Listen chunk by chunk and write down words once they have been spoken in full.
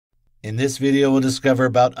In this video, we'll discover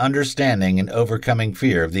about understanding and overcoming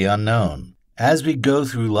fear of the unknown. As we go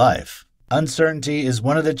through life, uncertainty is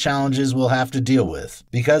one of the challenges we'll have to deal with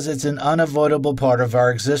because it's an unavoidable part of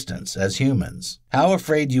our existence as humans. How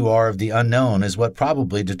afraid you are of the unknown is what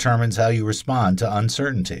probably determines how you respond to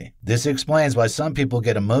uncertainty. This explains why some people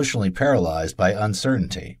get emotionally paralyzed by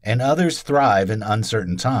uncertainty, and others thrive in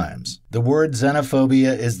uncertain times. The word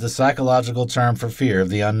xenophobia is the psychological term for fear of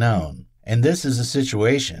the unknown. And this is a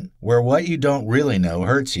situation where what you don't really know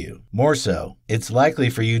hurts you. More so, it's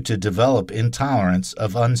likely for you to develop intolerance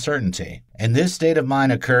of uncertainty. And this state of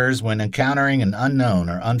mind occurs when encountering an unknown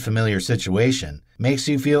or unfamiliar situation makes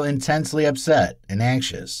you feel intensely upset and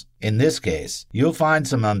anxious. In this case, you'll find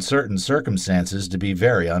some uncertain circumstances to be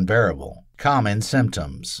very unbearable. Common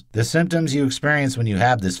symptoms. The symptoms you experience when you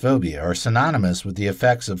have this phobia are synonymous with the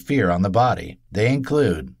effects of fear on the body. They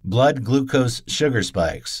include blood glucose sugar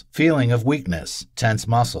spikes, feeling of weakness, tense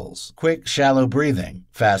muscles, quick, shallow breathing,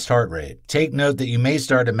 fast heart rate. Take note that you may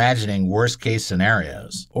start imagining worst-case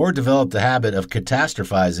scenarios, or develop the habit of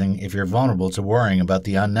catastrophizing if you're vulnerable to worrying about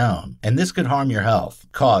the unknown, and this could harm your health.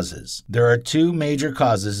 Causes. There are two major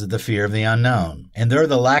causes of the fear of the unknown, and they're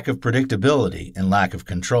the lack of predictability and lack of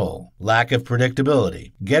control. Lack of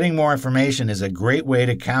predictability. Getting more information is a great way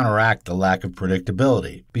to counteract the lack of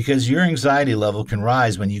predictability, because your anxiety level can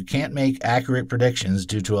rise when you can't make accurate predictions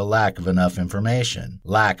due to a lack of enough information.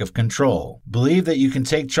 Lack of control. Believe that you can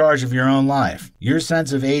take charge of your own life. Your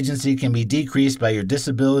sense of agency can be decreased by your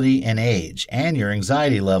disability and age, and your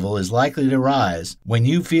anxiety level is likely to rise when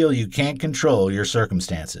you feel you can't control your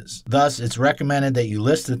circumstances. Thus, it's recommended that you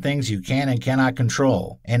list the things you can and cannot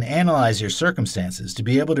control, and analyze your circumstances to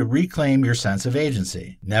be able to reclaim your sense of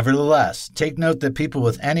agency. Nevertheless, take note that people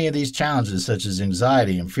with any of these challenges such as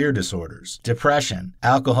anxiety and fear disorders, depression,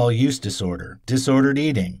 alcohol use disorder, disordered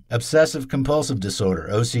eating, obsessive-compulsive disorder,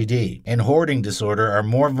 OCD, and hoarding disorder are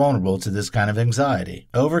more vulnerable to this kind of anxiety.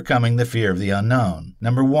 Overcoming the fear of the unknown.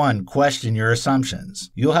 Number 1, question your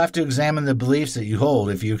assumptions. You'll have to examine the beliefs that you hold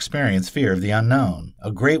if you experience fear of the unknown.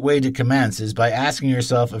 A great way to commence is by asking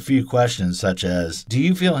yourself a few questions such as, do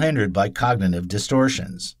you feel hindered by cognitive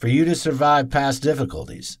distortions? For you to survive past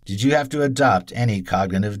difficulties, did you have to adopt any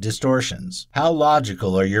cognitive distortions? How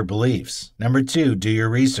logical are your beliefs? Number 2, do your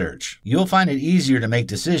research. You'll find it easier to make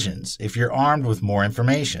decisions if you're armed with more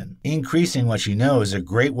information. Increasing what you know is a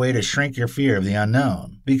great way to shrink your fear of the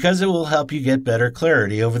unknown, because it will help you get better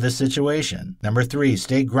clarity over the situation. Number 3,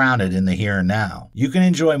 stay grounded in the here and now. You can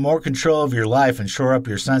enjoy more control of your life and shore up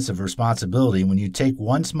your sense of responsibility when you take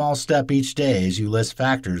one small step each day as you list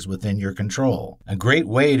factors within your control. A great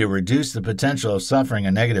way to reduce the potential of suffering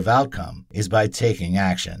a negative outcome is by taking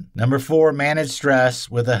action. Number 4, manage stress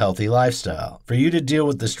with a healthy lifestyle. For you to deal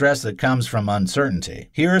with the stress that comes from uncertainty,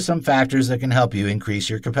 here are some factors that can help you increase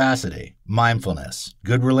your capacity. Mindfulness,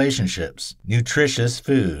 good relationships, nutritious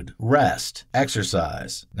food, rest,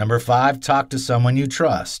 exercise. Number 5, talk to someone you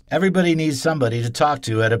trust. Everybody needs somebody to talk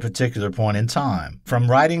to at a particular point in time. From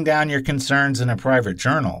writing down your concerns in a private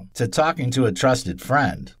journal to talking to a trusted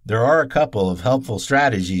friend, there are a couple of helpful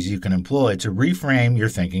strategies you can employ to reframe your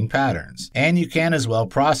thinking patterns. And you can as well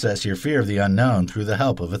process your fear of the unknown through the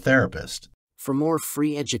help of a therapist. For more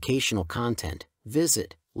free educational content,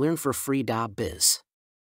 visit learnforfree.biz.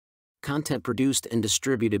 Content produced and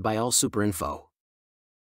distributed by AllSuperInfo.